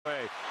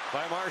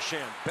by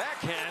Marchand.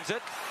 Backhands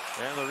it,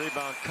 and the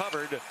rebound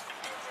covered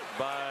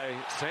by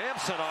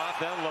Samsonova.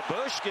 Then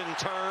Lyubushkin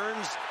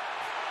turns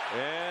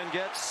and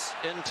gets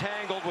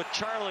entangled with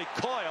Charlie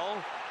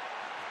Coyle.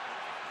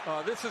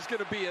 This is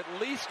going to be at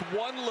least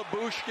one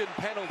Lyubushkin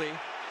penalty.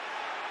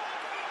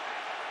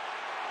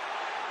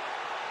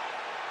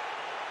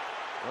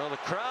 Well, the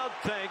crowd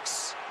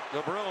thinks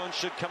the Bruins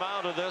should come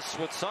out of this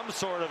with some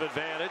sort of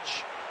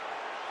advantage.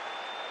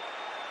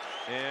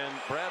 And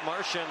Brad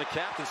Marchand, the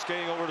captain,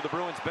 skating over to the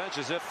Bruins bench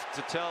as if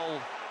to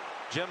tell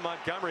Jim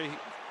Montgomery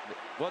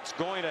what's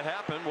going to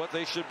happen, what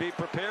they should be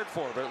prepared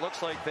for. But it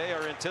looks like they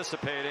are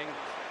anticipating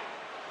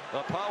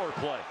a power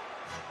play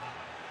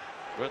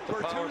with the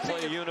power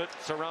play unit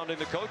surrounding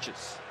the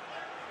coaches.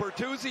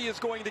 Bertuzzi is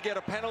going to get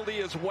a penalty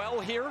as well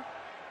here.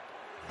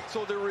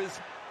 So there is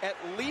at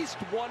least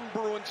one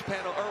Bruins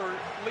penalty, or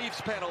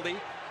Leafs penalty,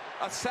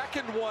 a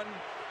second one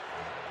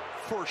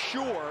for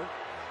sure.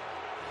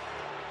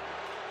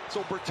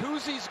 So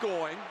Bertuzzi's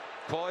going.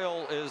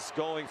 Coyle is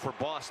going for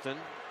Boston.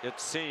 It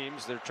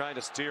seems they're trying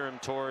to steer him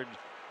toward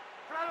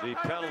the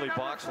penalty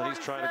box when he's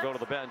trying to go to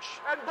the bench.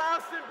 And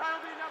Boston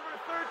penalty number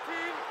 13.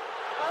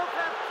 Both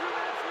have 2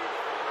 minutes each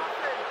for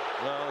nothing.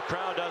 Well, the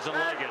crowd doesn't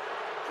like it.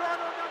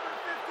 Toronto number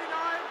 59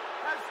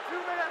 has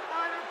 2-minute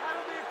minor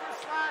penalty for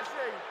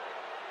slashing.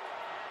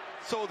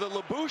 So the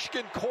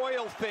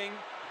Lyubushkin-Coyle thing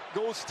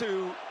goes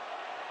to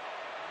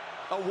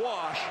a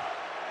wash.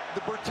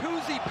 The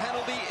Bertuzzi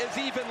penalty is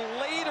even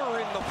later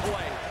in the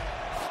play.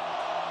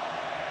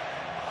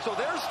 So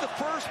there's the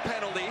first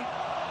penalty.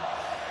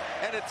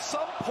 And at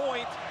some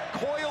point,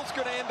 Coyle's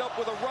going to end up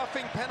with a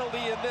roughing penalty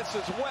in this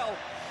as well.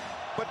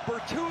 But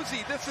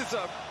Bertuzzi,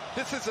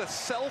 this is a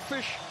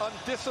selfish,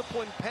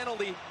 undisciplined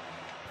penalty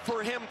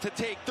for him to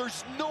take.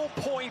 There's no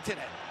point in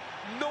it.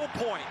 No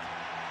point.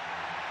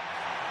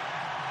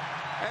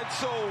 And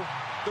so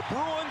the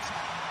Bruins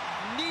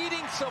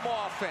needing some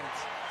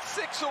offense.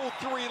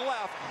 6:03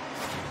 left.